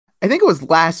I think it was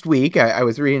last week. I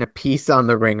was reading a piece on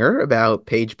The Ringer about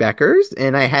Paige Bueckers,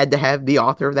 and I had to have the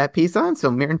author of that piece on. So,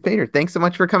 Mirin Fader, thanks so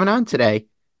much for coming on today.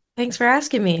 Thanks for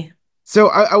asking me. So,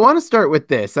 I want to start with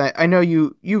this. I know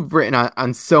you've written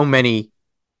on so many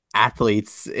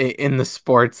athletes in the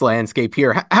sports landscape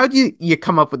here. How do you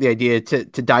come up with the idea to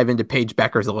dive into Paige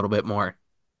Bueckers a little bit more?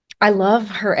 I love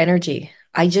her energy.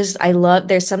 I love,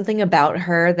 there's something about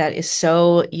her that is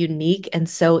so unique and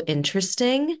so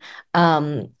interesting.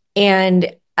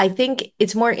 And I think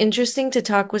it's more interesting to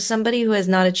talk with somebody who has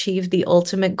not achieved the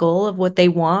ultimate goal of what they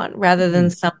want rather than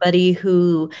Mhm. somebody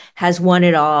who has won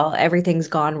it all. Everything's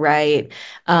gone right.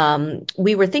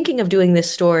 We were thinking of doing this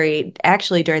story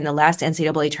actually during the last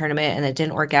NCAA tournament and it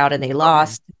didn't work out and they Okay.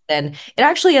 lost. And it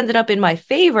actually ended up in my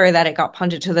favor that it got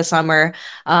punted to the summer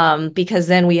because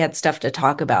then we had stuff to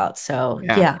talk about. So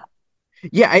Yeah. yeah.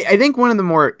 Yeah, I think one of the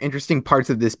more interesting parts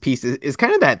of this piece is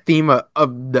kind of that theme of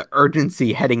the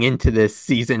urgency heading into this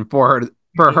season for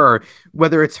Right. her,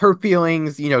 whether it's her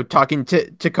feelings, talking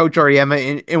to Coach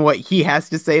Auriemma and what he has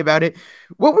to say about it.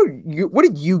 What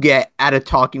did you get out of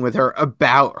talking with her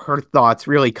about her thoughts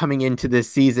really coming into this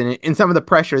season and some of the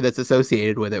pressure that's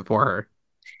associated with it for her?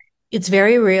 It's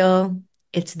very real.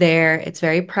 It's there. It's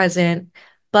very present.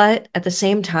 But at the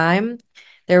same time,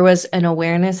 there was an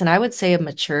awareness and I would say a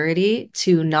maturity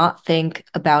to not think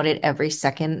about it every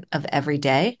second of every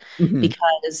day. Hmm.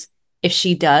 Because if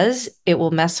she does, it will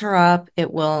mess her up.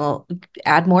 It will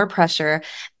add more pressure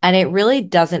and it really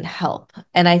doesn't help.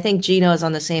 And I think Gino is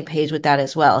on the same page with that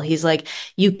as well. He's like,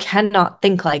 you cannot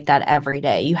think like that every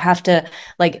day. You have to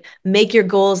like make your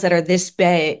goals that are this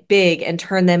big and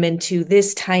turn them into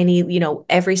this tiny,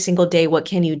 every single day, what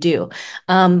can you do?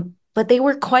 But they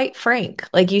were quite frank.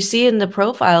 Like you see in the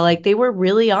profile, like they were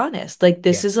really honest. Like Yeah.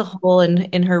 this is a hole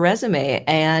in her resume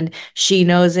and she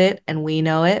knows it and we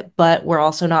know it, but we're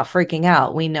also not freaking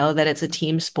out. We know that it's a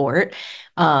team sport.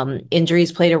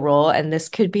 Injuries played a role and this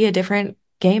could be a different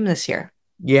game this year.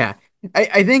 Yeah.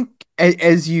 I think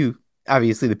as you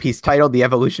obviously the piece titled The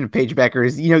Evolution of Paige Becker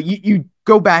is, you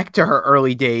go back to her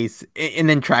early days and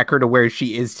then track her to where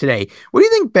she is today. What do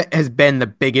you think has been the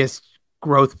biggest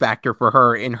growth factor for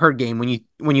her in her game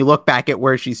when you look back at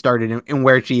where she started and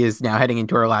where she is now heading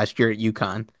into her last year at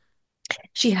UConn?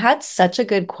 She had such a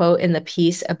good quote in the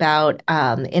piece about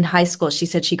in high school, she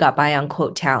said she got by on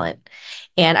quote talent.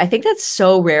 And I think that's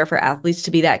so rare for athletes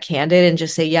to be that candid and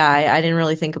just say, yeah, I didn't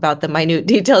really think about the minute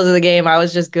details of the game. I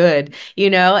was just good,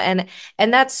 and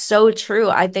that's so true.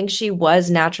 I think she was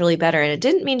naturally better. And it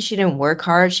didn't mean she didn't work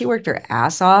hard. She worked her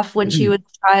ass off when she Mhm. was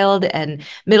a child and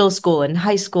middle school and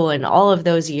high school and all of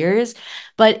those years.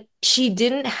 But she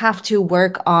didn't have to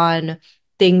work on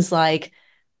things like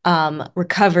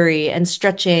recovery and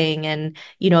stretching and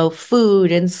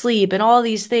food and sleep and all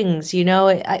these things.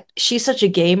 She's such a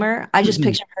gamer. I just Mhm.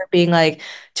 picture her being like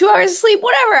 2 hours of sleep,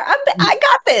 whatever. I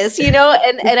got this, and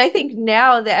I think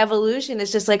now the evolution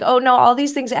is just like, oh no, all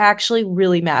these things actually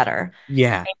really matter.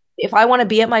 Yeah. If I want to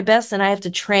be at my best, then I have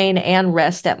to train and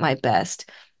rest at my best.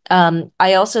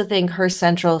 I also think her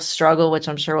central struggle, which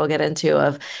I'm sure we'll get into,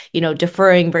 of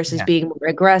deferring versus Yeah. being more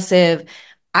aggressive.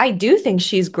 I do think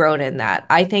she's grown in that.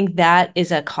 I think that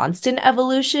is a constant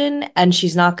evolution, and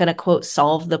she's not going to quote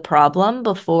solve the problem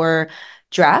before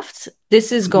drafts.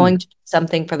 This is Mhm. going to be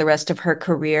something for the rest of her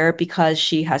career because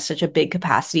she has such a big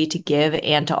capacity to give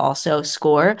and to also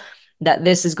score that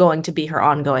this is going to be her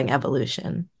ongoing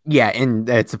evolution. Yeah, and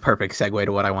that's a perfect segue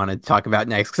to what I want to talk about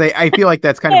next because I feel like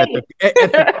that's kind of Yay.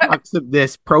 at the crux of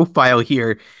this profile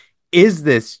here is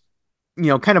this,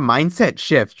 kind of mindset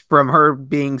shift from her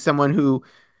being someone who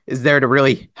is there to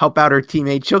really help out her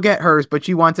teammates. She'll get hers, but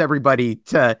she wants everybody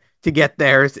to get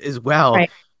theirs as well. Right.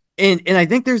 And I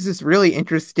think there's this really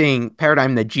interesting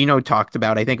paradigm that Gino talked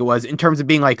about, I think it was, in terms of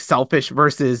being like selfish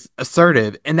versus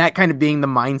assertive, and that kind of being the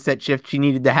mindset shift she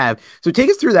needed to have. So take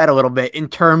us through that a little bit in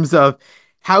terms of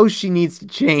how she needs to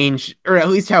change, or at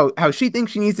least how she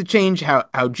thinks she needs to change,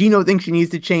 how Gino thinks she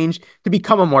needs to change to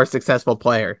become a more successful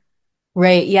player.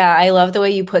 Right. Yeah, I love the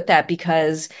way you put that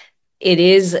because it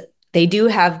is they do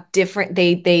have different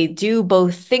they do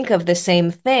both think of the same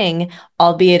thing,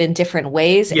 albeit in different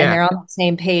ways, and Yeah. they're on the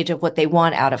same page of what they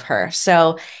want out of her.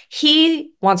 So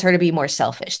he wants her to be more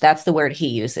selfish. That's the word he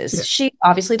uses. Yeah. She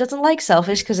obviously doesn't like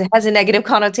selfish because it has a negative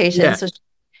connotation. Yeah. So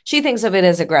she thinks of it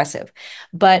as aggressive.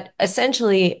 But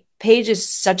essentially, Paige is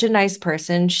such a nice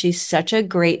person. She's such a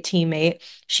great teammate.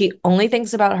 She only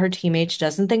thinks about her teammates,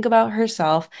 doesn't think about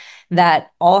herself,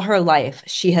 that all her life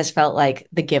she has felt like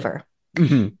the giver.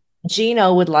 Hmm.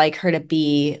 Gino would like her to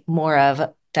be more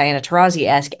of Diana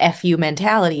Taurasi-esque FU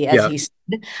mentality, as Yeah. he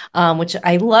said, which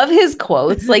I love his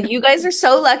quotes. Like, you guys are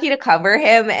so lucky to cover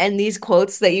him and these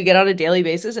quotes that you get on a daily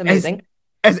basis. As Amazing.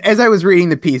 as I was reading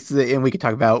the piece, and we could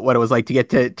talk about what it was like to get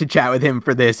to chat with him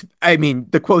for this. I mean,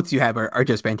 the quotes you have are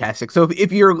just fantastic. So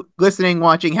if you're listening,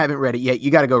 watching, haven't read it yet, you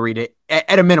got to go read it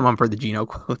at a minimum for the Gino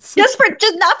quotes. Just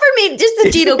not for me, just the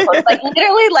Gino quote. Like,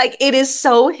 literally, like, it is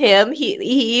so him. He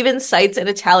even cites an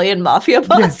Italian mafia Yeah.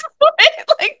 boss, right?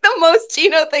 Like the most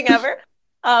Gino thing ever.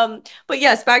 But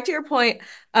yes, back to your point.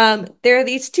 There are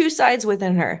these two sides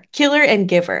within her, killer and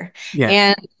giver. Yeah.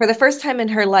 And for the first time in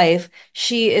her life,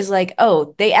 she is like,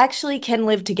 oh, they actually can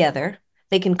live together.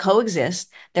 They can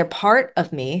coexist. They're part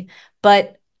of me,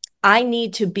 but I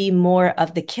need to be more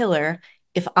of the killer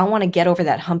if I want to get over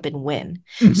that hump and win.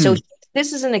 So Hmm.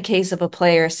 this isn't a case of a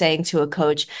player saying to a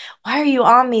coach, "Why are you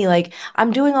on me? Like,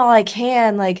 I'm doing all I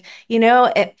can." Like,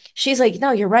 she's like,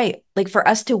 "No, you're right. Like, for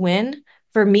us to win,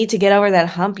 for me to get over that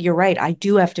hump, you're right. I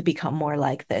do have to become more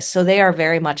like this." So they are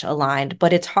very much aligned,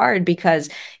 but it's hard because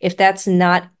if that's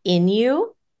not in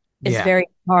you, it's Yeah. very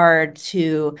hard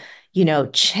to,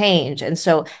 change. And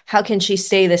so how can she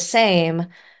stay the same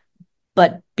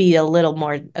but be a little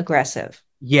more aggressive?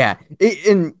 Yeah,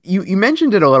 and you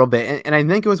mentioned it a little bit, and I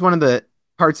think it was one of the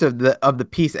parts of the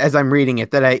piece as I'm reading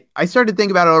it that I started to think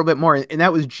about it a little bit more, and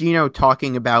that was Gino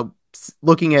talking about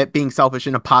looking at being selfish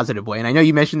in a positive way. And I know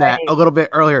you mentioned that a Right. little bit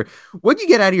earlier. What did you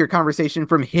get out of your conversation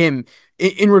from him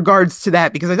in regards to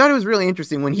that? Because I thought it was really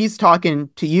interesting when he's talking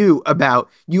to you about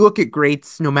you look at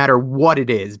greats no matter what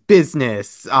it is,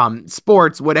 business,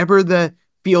 sports, whatever the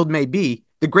field may be.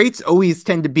 The greats always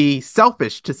tend to be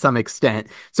selfish to some extent.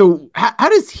 So how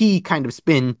does he kind of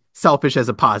spin selfish as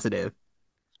a positive?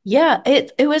 Yeah,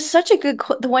 it was such a good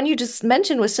quote. The one you just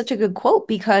mentioned was such a good quote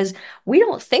because we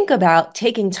don't think about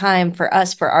taking time for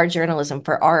us, for our journalism,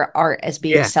 for our art as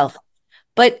being Yeah. self.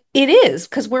 But it is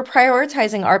because we're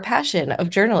prioritizing our passion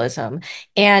of journalism.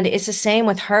 And it's the same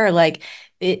with her. Like,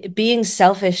 being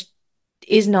selfish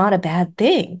is not a bad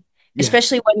thing, Yeah.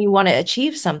 especially when you want to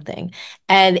achieve something.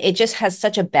 And it just has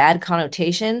such a bad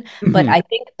connotation. But Hmm. I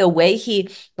think the way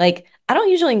like, I don't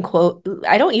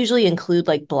usually include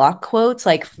like block quotes,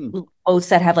 like quotes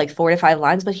that have like 4 to 5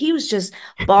 lines, but he was just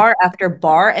bar after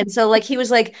bar. And so, like, he was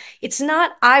like, it's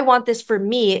not, I want this for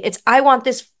me, it's, I want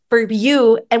this for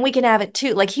you, and we can have it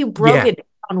too. Like, he broke Yeah. it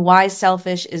on why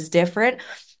selfish is different.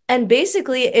 And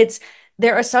basically,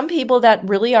 there are some people that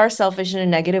really are selfish in a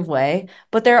negative way,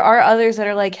 but there are others that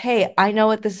are like, hey, I know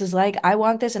what this is like. I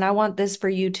want this and I want this for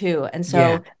you too. And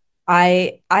Yeah. so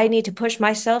I need to push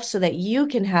myself so that you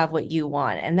can have what you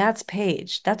want. And that's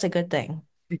Paige. That's a good thing.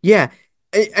 Yeah.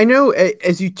 I know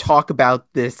as you talk about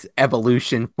this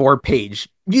evolution for Paige,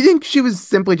 do you think she was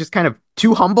simply just kind of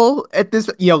too humble at this,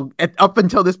 up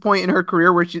until this point in her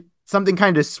career where something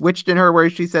kind of switched in her where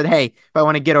she said, "Hey, if I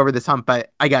want to get over this hump,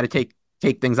 I got to take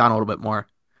things on a little bit more."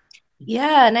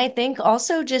 Yeah, and I think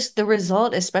also just the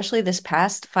result, especially this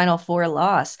past Final Four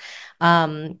loss.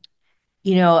 Um,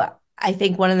 I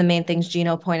think one of the main things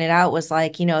Gino pointed out was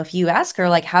like, if you ask her,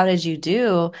 like, how did you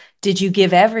do? Did you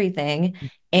give everything?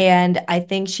 And I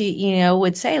think she,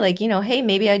 would say, like, hey,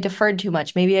 maybe I deferred too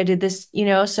much. Maybe I did this.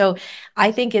 So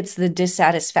I think it's the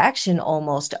dissatisfaction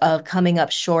almost of coming up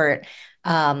short.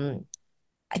 Um,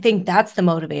 I think that's the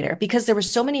motivator because there were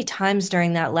so many times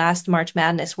during that last March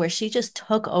Madness where she just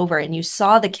took over and you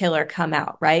saw the killer come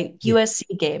out, right? Yeah.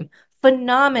 USC game,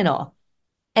 phenomenal.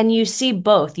 And you see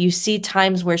both. You see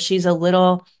times where she's a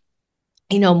little,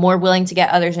 more willing to get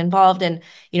others involved and,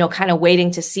 kind of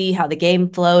waiting to see how the game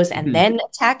flows and Mhm. then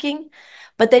attacking.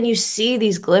 But then you see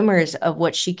these glimmers of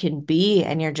what she can be,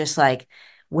 and you're just like,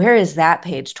 where is that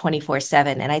Paige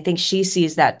 24/7? And I think she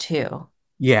sees that too.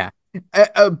 Yeah.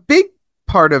 A big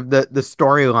part of the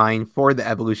storyline for the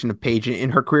evolution of Paige in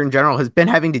her career in general has been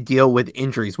having to deal with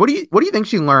injuries. What do you think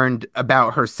she learned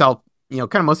about herself,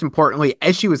 kind of most importantly,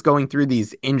 as she was going through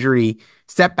these injury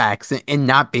setbacks and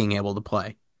not being able to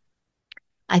play?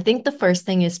 I think the first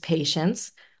thing is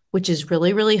patience, which is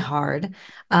really, really hard.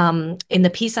 In the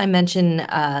piece, I mentioned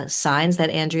signs that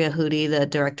Andrea Hootie, the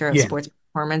director of Yeah. sports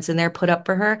performance, in there put up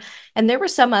for her. And there were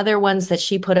some other ones that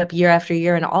she put up year after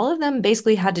year, and all of them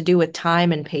basically had to do with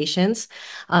time and patience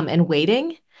and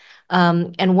waiting.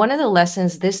 And one of the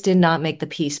lessons, this did not make the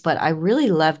piece, but I really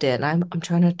loved it. And I'm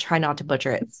trying to try not to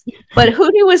butcher it. But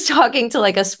Hootie was talking to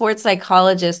like a sports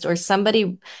psychologist or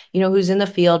somebody, who's in the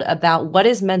field about what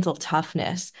is mental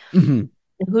toughness. Hmm.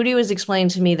 And Hootie was explaining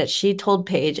to me that she told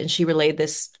Paige, and she relayed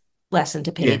this lesson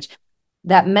to Yeah. Paige,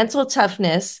 that mental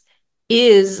toughness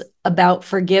is about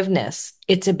forgiveness.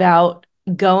 It's about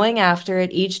going after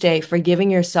it each day, forgiving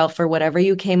yourself for whatever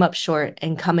you came up short,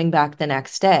 and coming back the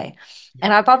next day.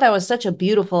 And I thought that was such a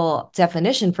beautiful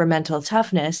definition for mental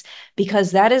toughness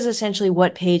because that is essentially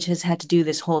what Paige has had to do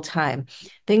this whole time.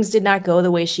 Things did not go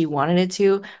the way she wanted it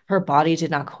to. Her body did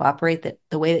not cooperate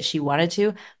the way that she wanted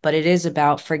to, but it is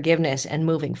about forgiveness and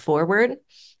moving forward.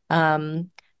 Um,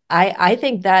 I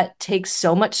think that takes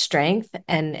so much strength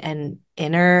and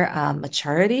inner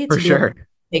maturity For to be able sure. to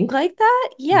think like that.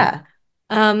 Yeah.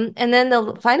 Yeah. And then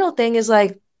the final thing is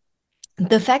like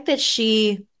the fact that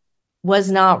she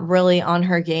was not really on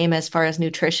her game as far as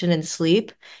nutrition and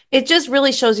sleep. It just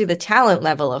really shows you the talent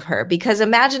level of her because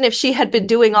imagine if she had been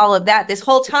doing all of that this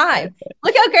whole time.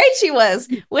 Look how great she was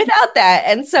without that.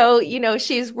 And so,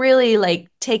 she's really like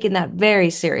taking that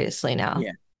very seriously now.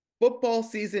 Yeah. Football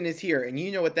season is here, and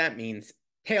you know what that means.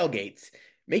 Tailgates.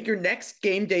 Make your next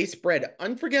game day spread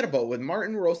unforgettable with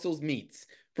Martin Rosel's Meats.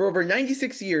 For over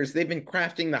 96 years, they've been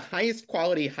crafting the highest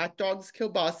quality hot dogs,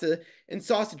 kielbasa, and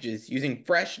sausages using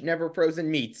fresh, never frozen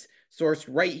meats sourced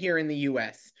right here in the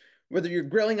US. Whether you're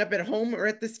grilling up at home or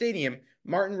at the stadium,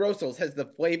 Martin Rosel's has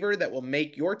the flavor that will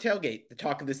make your tailgate the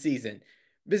talk of the season.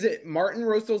 Visit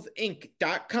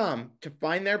martinroselsinc.com to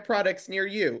find their products near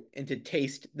you and to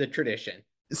taste the tradition.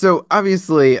 So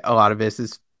obviously, a lot of this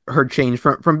is her change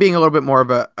from being a little bit more of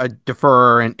a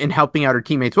deferrer and helping out her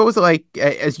teammates. What was it like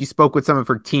as you spoke with some of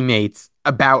her teammates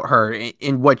about her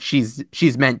and what she's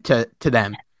meant to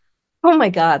them? Oh my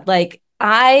God. Like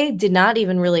I did not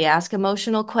even really ask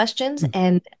emotional questions.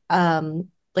 And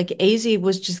like AZ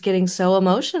was just getting so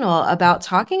emotional about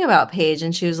talking about Paige.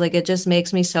 And she was like, it just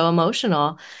makes me so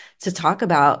emotional to talk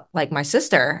about like my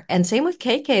sister. And same with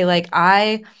KK. Like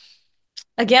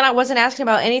again, I wasn't asking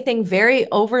about anything very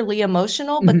overly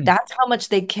emotional, but Mhm. that's how much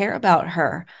they care about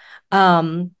her.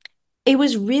 Um, it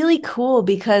was really cool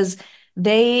because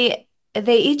they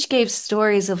each gave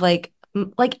stories of like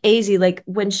AZ, like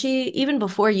when she even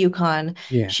before UConn,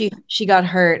 Yeah. she got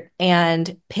hurt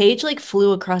and Paige like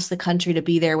flew across the country to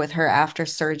be there with her after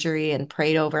surgery and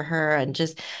prayed over her and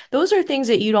just those are things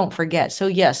that you don't forget. So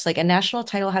yes, like a national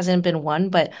title hasn't been won,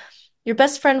 but your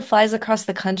best friend flies across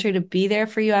the country to be there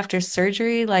for you after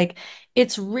surgery. Like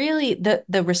it's really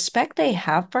the respect they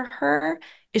have for her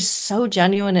is so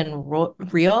genuine and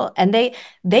real and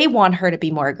they want her to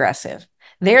be more aggressive.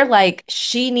 They're like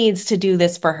she needs to do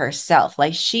this for herself.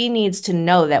 Like she needs to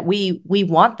know that we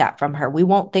want that from her. We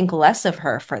won't think less of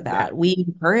her for Yeah. that. We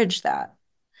encourage that.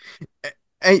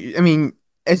 I mean,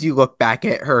 as you look back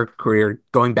at her career,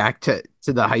 going back to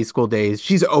the high school days,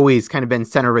 she's always kind of been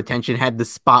center of attention, had the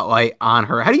spotlight on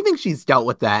her. How do you think she's dealt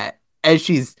with that as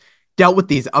she's dealt with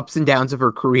these ups and downs of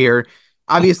her career?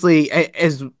 Obviously,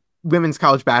 as women's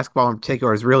college basketball in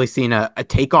particular has really seen a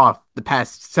takeoff the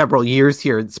past several years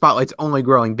here. The spotlight's only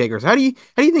growing bigger. So how do you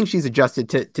think she's adjusted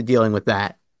to dealing with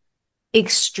that?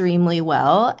 Extremely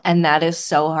well, and that is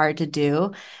so hard to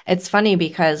do. It's funny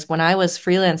because when I was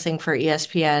freelancing for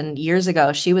ESPN years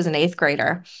ago, she was an eighth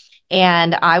grader,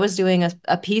 and I was doing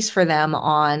a piece for them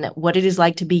on what it is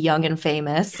like to be young and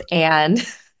famous and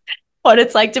what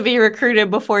it's like to be recruited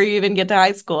before you even get to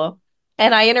high school.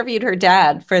 And I interviewed her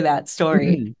dad for that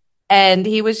story. Mhm. And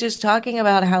he was just talking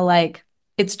about how, like,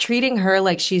 it's treating her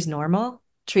like she's normal,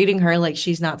 treating her like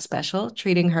she's not special,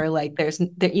 treating her like there's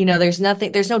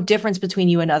nothing, there's no difference between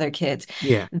you and other kids.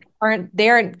 Yeah, They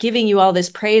aren't giving you all this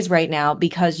praise right now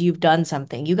because you've done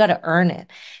something. You got to earn it.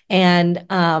 And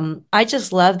I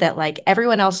just love that, like,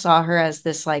 everyone else saw her as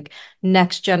this, like,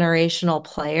 next generational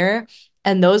player.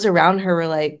 And those around her were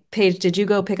like, Paige, did you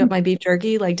go pick up my beef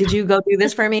jerky? Like, did you go do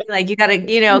this for me? Like, you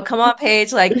gotta, come on,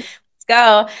 Paige, like, let's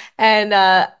go.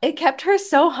 And it kept her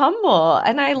so humble.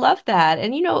 And I love that.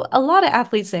 And, a lot of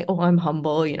athletes say, oh, I'm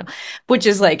humble, which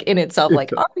is like in itself,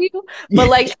 like, are you? But yeah,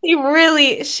 like, she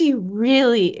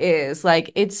really is.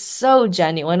 Like, it's so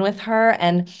genuine with her.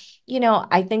 And,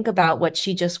 I think about what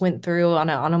she just went through on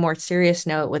a more serious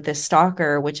note with this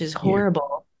stalker, which is yeah,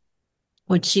 horrible,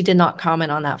 which she did not comment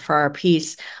on that for our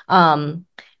piece. Um,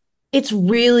 it's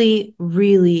really,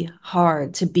 really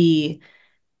hard to be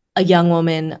a young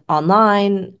woman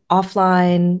online,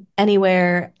 offline,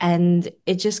 anywhere. And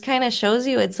it just kind of shows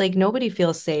you it's like nobody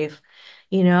feels safe,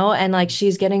 and like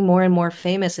she's getting more and more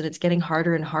famous and it's getting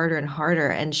harder and harder and harder.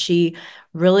 And she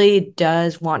really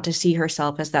does want to see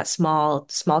herself as that small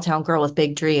town girl with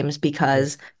big dreams yeah.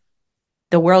 because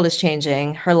the world is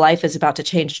changing. Her life is about to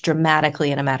change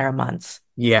dramatically in a matter of months.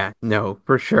 Yeah, no,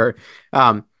 for sure.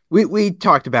 We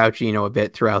talked about Gino a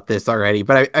bit throughout this already,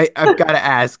 but I've got to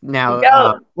ask now.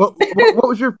 Go. What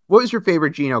was your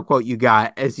favorite Gino quote you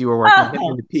got as you were working with him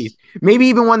in Oh, the piece? Maybe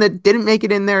even one that didn't make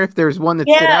it in there if there's one that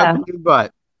stood out yeah. to you.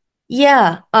 But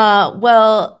Yeah.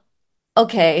 Well,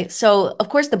 okay. So of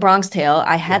course the Bronx Tale,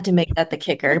 I Yeah. had to make that the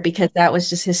kicker because that was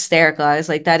just hysterical. I was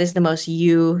like, that is the most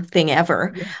you thing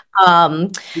ever. Yeah. Um,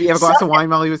 Did he have a so glass of wine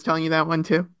while he was telling you that one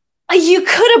too? you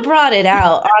could have brought it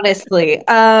out, honestly.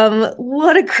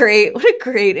 What a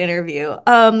great interview.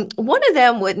 One of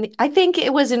them would, I think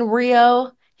it was in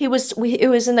Rio. It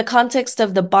was in the context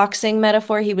of the boxing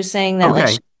metaphor. He was saying that like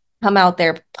she Okay. come out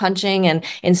there punching and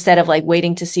instead of like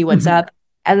waiting to see what's Mhm. up.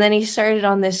 And then he started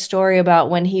on this story about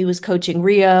when he was coaching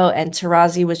Rio and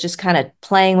Tarazi was just kind of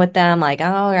playing with them, like, oh,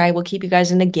 all right, we'll keep you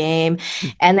guys in the game.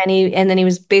 And then he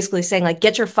was basically saying, like,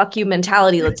 get your fuck you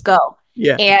mentality, let's go.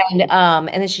 Yeah.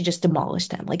 And then she just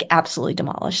demolished them, like absolutely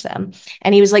demolished them.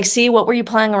 And he was like, "See, what were you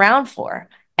playing around for?"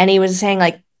 And he was saying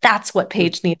like that's what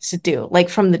Paige needs to do, like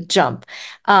from the jump.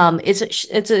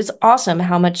 It's awesome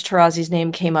how much Tarazi's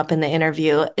name came up in the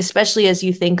interview, especially as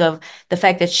you think of the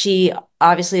fact that she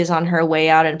obviously is on her way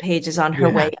out and Paige is on her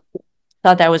Yeah. way.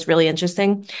 Thought that was really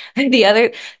interesting. The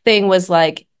other thing was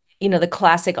like, the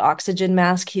classic oxygen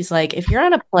mask. He's like, if you're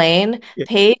on a plane, Yeah.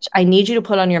 Paige, I need you to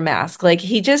put on your mask. Like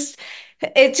it's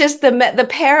just the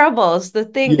parables, the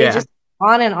thing they Yeah. just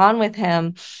on and on with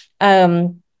him.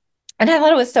 Um, and I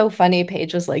thought it was so funny.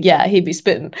 Paige was like, yeah, he'd be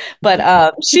spitting,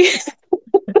 but she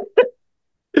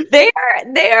they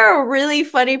are a really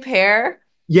funny pair.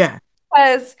 Yeah.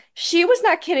 Because she was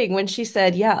not kidding when she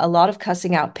said, yeah, a lot of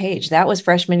cussing out Paige. That was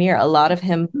freshman year, a lot of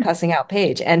him cussing out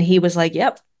Paige. And he was like,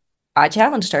 yep, I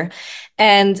challenged her.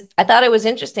 And I thought it was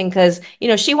interesting because,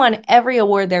 she won every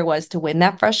award there was to win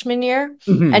that freshman year.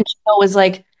 Hmm. And she was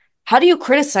like, how do you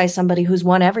criticize somebody who's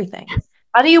won everything?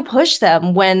 How do you push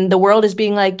them when the world is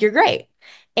being like, you're great?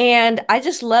 And I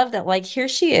just love that, like, here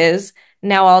she is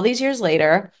now, all these years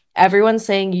later, everyone's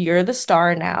saying, you're the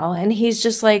star now. And he's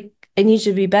just like, I need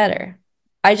you to be better.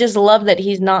 I just love that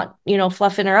he's not,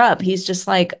 fluffing her up. He's just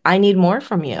like, I need more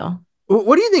from you.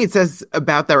 What do you think it says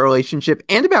about that relationship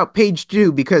and about Paige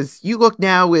too? Because you look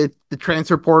now with the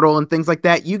transfer portal and things like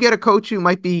that, you get a coach who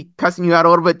might be cussing you out a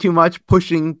little bit too much,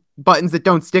 pushing buttons that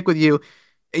don't stick with you,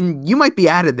 and you might be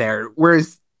out of there.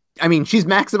 Whereas, I mean, she's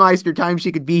maximized her time.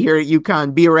 She could be here at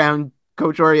UConn, be around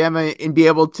Coach Oriema, and be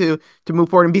able to move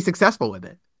forward and be successful with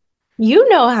it. You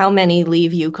know how many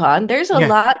leave UConn. There's a Yeah.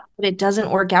 lot that it doesn't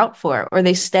work out for, or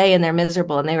they stay and they're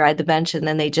miserable and they ride the bench and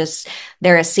then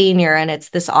they're a senior and it's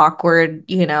this awkward,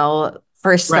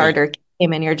 first Right. starter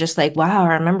game and you're just like, wow,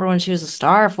 I remember when she was a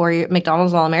star 4 year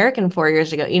McDonald's All-American 4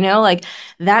 years ago. Like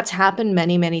that's happened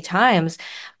many, many times.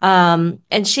 And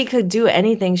she could do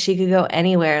anything. She could go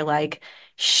anywhere. Like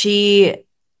she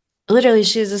literally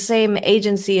she's the same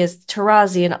agency as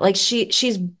Tarazi and like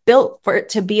she's built for it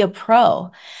to be a pro.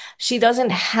 She doesn't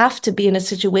have to be in a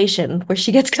situation where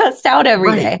she gets cussed out every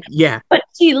Right. day, Yeah. but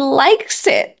she likes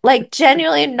it. Like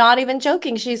genuinely not even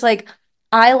joking. She's like,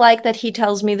 I like that he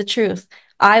tells me the truth.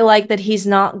 I like that he's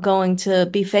not going to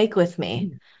be fake with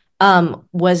me.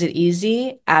 Was it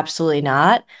easy? Absolutely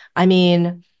not. I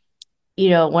mean,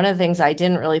 one of the things I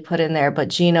didn't really put in there, but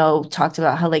Gino talked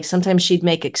about how like sometimes she'd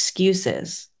make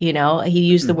excuses, he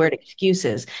used the Mhm. word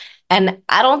excuses. And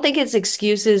I don't think it's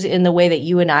excuses in the way that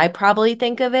you and I probably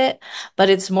think of it, but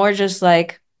it's more just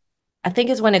like, I think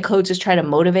it's when a coach is trying to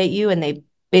motivate you and they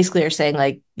basically are saying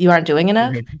like, you aren't doing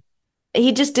enough. Right.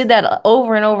 He just did that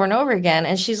over and over and over again.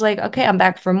 And she's like, okay, I'm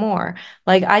back for more.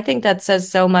 Like, I think that says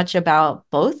so much about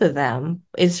both of them.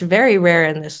 It's very rare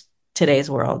in this today's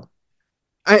world.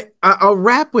 I'll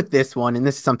wrap with this one, and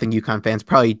this is something UConn fans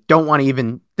probably don't want to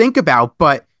even think about,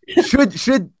 but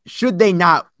should they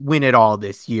not win it all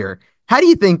this year? How do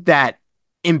you think that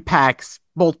impacts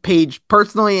both Paige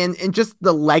personally and just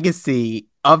the legacy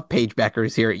of Paige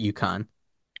Bueckers here at UConn?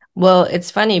 Well, it's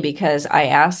funny because I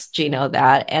asked Gino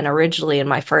that, and originally in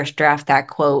my first draft, that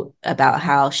quote about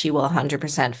how she will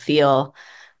 100% feel,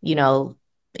 you know,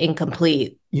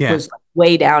 incomplete Yeah. was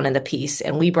way down in the piece,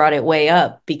 and we brought it way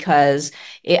up because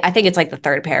I think it's like the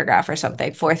third paragraph or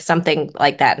something, fourth, something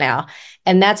like that now,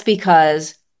 and that's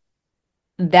because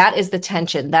that is the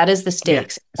tension, that is the Yeah. I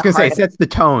stakes, was the gonna say heart it of sets the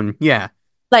tone. Yeah.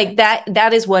 like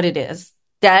that is what it is.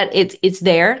 That it's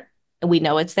there, and we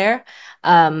know it's there.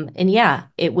 And yeah,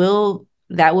 that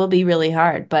will be really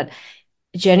hard, but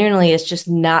genuinely it's just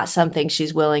not something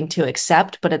she's willing to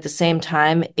accept. But at the same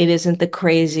time, it isn't the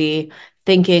crazy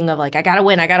thinking of like, I gotta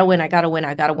win, I gotta win, I gotta win,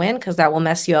 I gotta win, because that will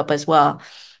mess you up as well.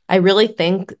 I really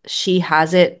think she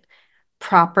has it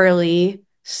properly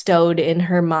stowed in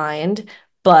her mind,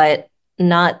 but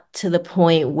not to the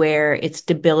point where it's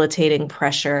debilitating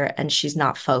pressure and she's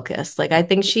not focused. Like I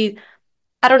think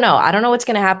I don't know. I don't know what's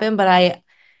gonna happen, but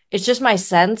it's just my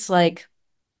sense, like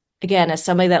again, as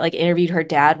somebody that like interviewed her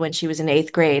dad when she was in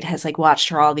eighth grade, has like watched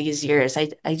her all these years,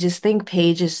 I just think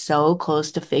Paige is so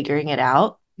close to figuring it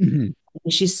out. Mhm.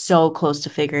 She's so close to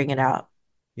figuring it out.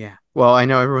 Yeah. Well, I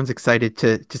know everyone's excited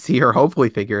to see her hopefully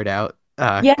figure it out.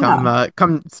 Yeah.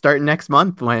 Come start next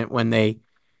month when they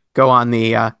go on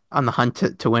the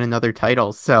hunt to win another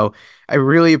title. So I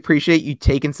really appreciate you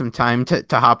taking some time to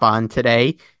hop on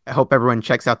today. I hope everyone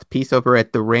checks out the piece over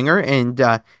at The Ringer. And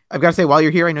I've got to say, while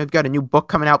you're here, I know you've got a new book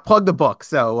coming out. Plug the book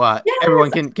so Yes.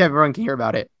 everyone can hear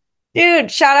about it.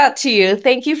 Dude, shout out to you.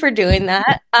 Thank you for doing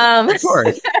that. Of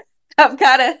course. I've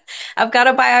got a I've got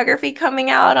a biography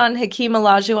coming out on Hakeem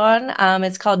Olajuwon.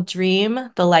 It's called Dream: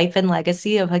 The Life and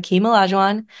Legacy of Hakeem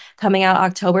Olajuwon, coming out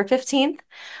October 15th.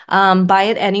 Buy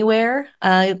it anywhere.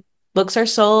 Books are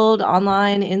sold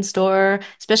online, in store,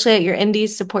 especially at your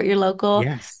indies. Support your local.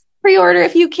 Yes. Pre-order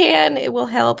if you can. It will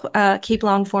help keep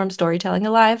long form storytelling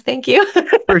alive. Thank you.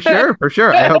 For sure, for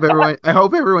sure. I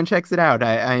hope everyone checks it out.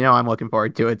 I know I'm looking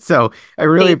forward to it. So I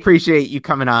really Thank- appreciate you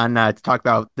coming on to talk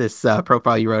about this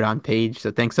profile you wrote on Page.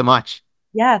 So thanks so much.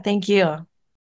 Yeah, thank you.